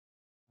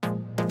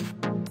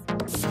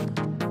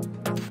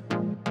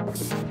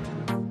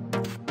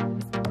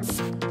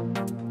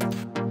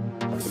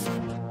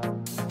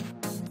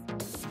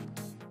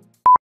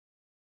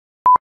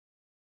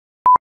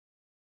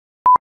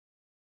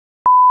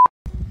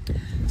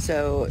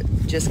So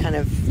just kind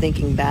of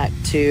thinking back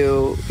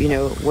to, you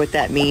know, what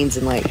that means,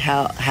 and like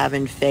how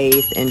having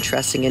faith and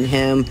trusting in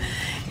him,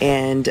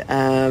 and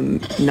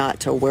not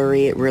to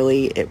worry.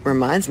 It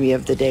reminds me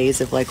of the days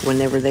of like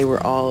whenever they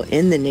were all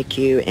in the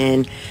NICU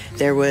and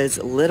there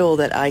was little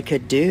that I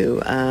could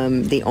do.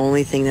 The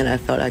only thing that I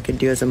felt I could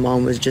do as a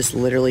mom was just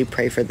literally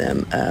pray for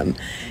them.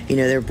 You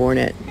know,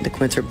 the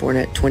Quints were born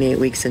at 28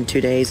 weeks and 2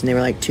 days, and they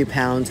were like 2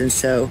 pounds. And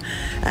so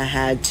I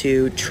had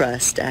to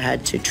trust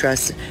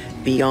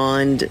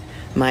beyond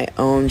my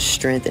own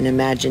strength and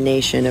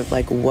imagination of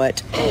like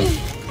what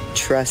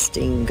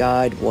trusting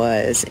God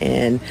was.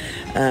 And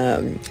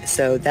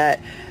so that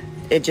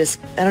I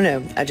don't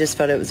know, I just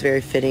felt it was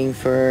very fitting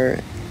for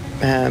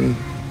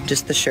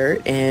just the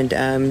shirt, and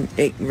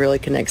it really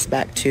connects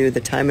back to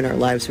the time in our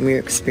lives when we were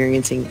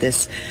experiencing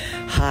this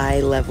high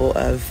level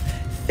of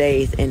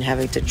faith and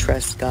having to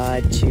trust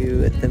God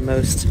to the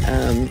most,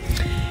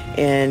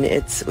 and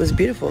it was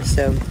beautiful.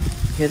 So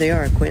here they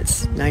are,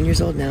 Quints, 9 years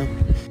old now.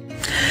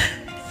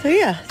 So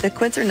yeah, the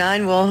Quints are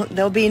 9. Well,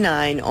 they'll be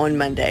 9 on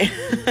Monday.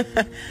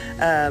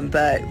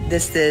 But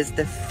this is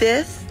the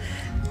 5th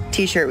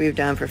t-shirt we've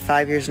done for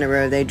 5 years in a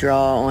row. They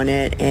draw on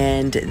it,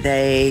 and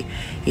they,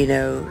 you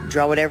know,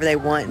 draw whatever they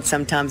want. And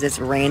sometimes it's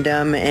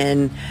random,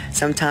 and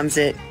sometimes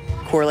it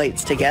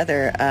correlates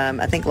together.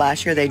 I think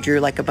last year they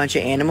drew like a bunch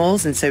of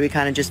animals, and so we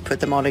kind of just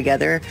put them all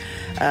together,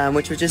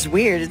 which was just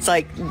weird. It's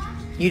like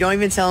you don't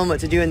even tell them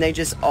what to do, and they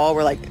just all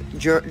were like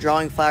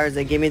drawing flowers.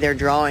 They give me their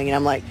drawing, and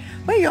I'm like,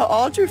 wait, y'all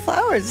all drew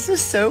flowers. This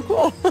is so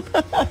cool.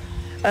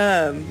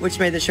 Which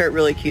made the shirt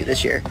really cute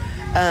this year.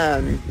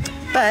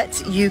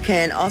 But you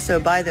can also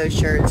buy those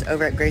shirts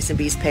over at Grace and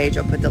B's page.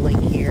 I'll put the link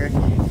here.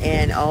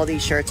 And all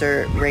these shirts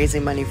are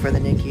raising money for the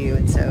NICU.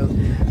 And so,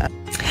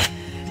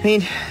 I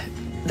mean,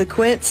 the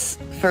Quints'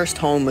 first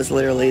home was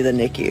literally the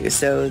NICU.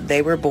 So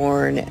they were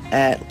born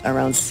at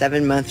around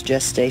 7-month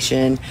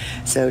gestation.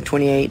 So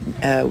 28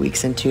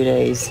 weeks and 2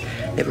 days.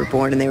 They were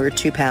born, and they were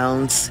 2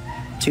 pounds,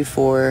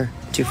 2'4",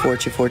 2'4",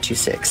 2'4",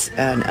 2'6",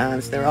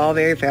 and so they're all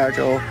very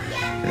fragile,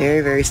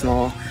 very, very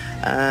small,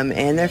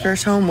 and their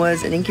first home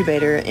was an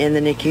incubator in the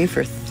NICU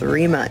for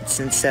 3 months.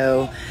 And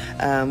so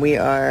we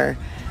have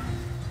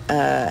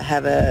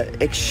a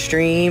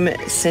extreme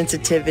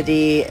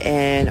sensitivity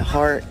and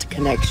heart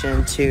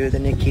connection to the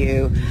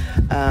NICU,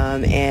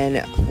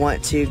 and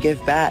want to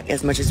give back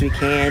as much as we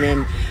can,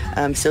 and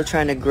I'm still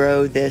trying to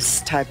grow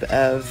this type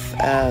of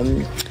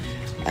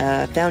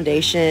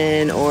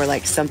foundation, or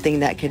like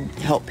something that could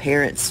help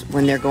parents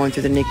when they're going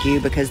through the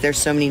NICU, because there's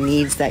so many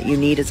needs that you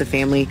need as a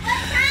family,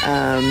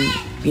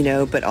 you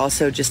know, but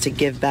also just to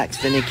give back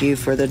to the NICU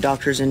for the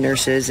doctors and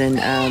nurses,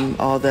 and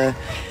all the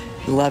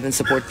love and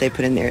support they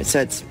put in there. So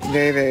it's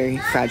very, very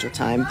fragile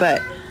time.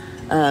 But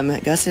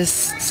Gus is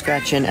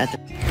scratching at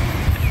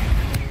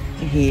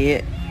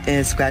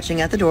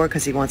the door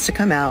because he wants to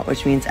come out,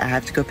 which means I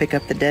have to go pick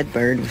up the dead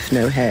bird with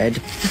no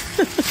head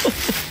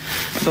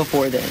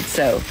before then.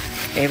 So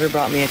Ava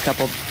brought me a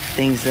couple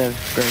things of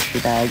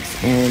grocery bags,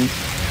 and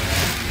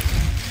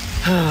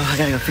I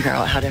gotta go figure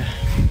out how to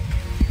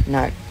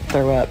not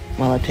throw up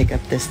while I pick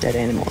up this dead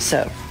animal.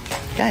 So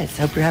guys,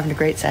 hope you're having a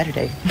great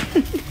Saturday.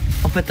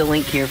 I'll put the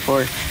link here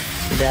for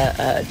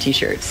the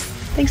t-shirts.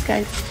 Thanks,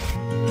 guys.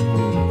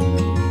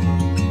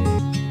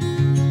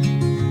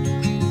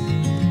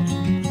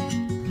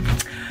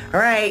 All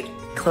right,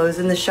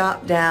 closing the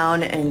shop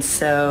down, and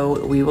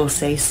so we will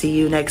say see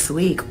you next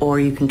week,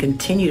 or you can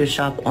continue to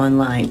shop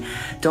online.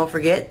 Don't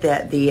forget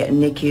that the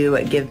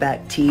NICU Give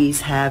Back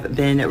tees have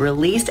been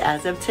released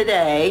as of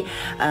today,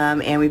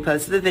 and we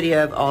posted the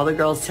video of all the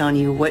girls telling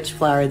you which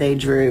flower they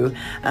drew,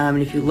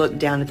 and if you look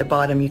down at the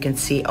bottom, you can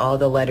see all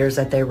the letters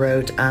that they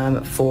wrote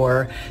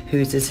for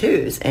whose is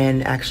whose,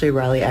 and actually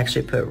Riley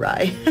actually put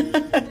Rye,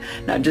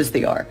 not just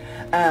the R.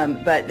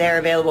 But they're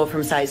available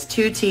from size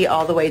 2T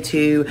all the way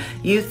to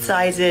youth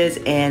sizes,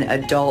 and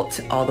adult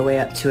all the way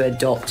up to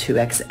adult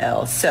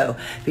 2XL. So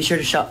be sure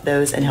to shop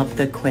those and help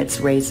the Quints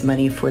raise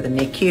money for the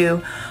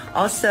NICU.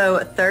 Also,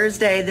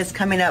 Thursday, this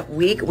coming up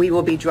week, we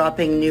will be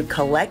dropping new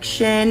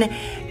collection,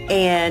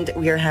 and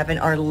we are having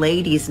our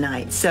ladies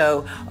night.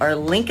 So our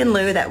Lincoln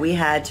Lou that we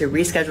had to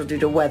reschedule due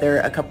to weather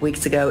a couple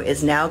weeks ago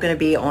is now going to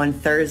be on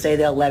Thursday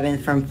the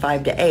 11th from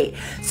 5 to 8.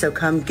 So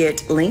come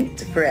get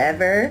linked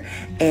forever,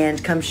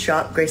 and come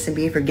shop Grace and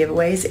B for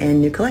giveaways and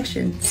new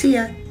collection. See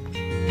ya.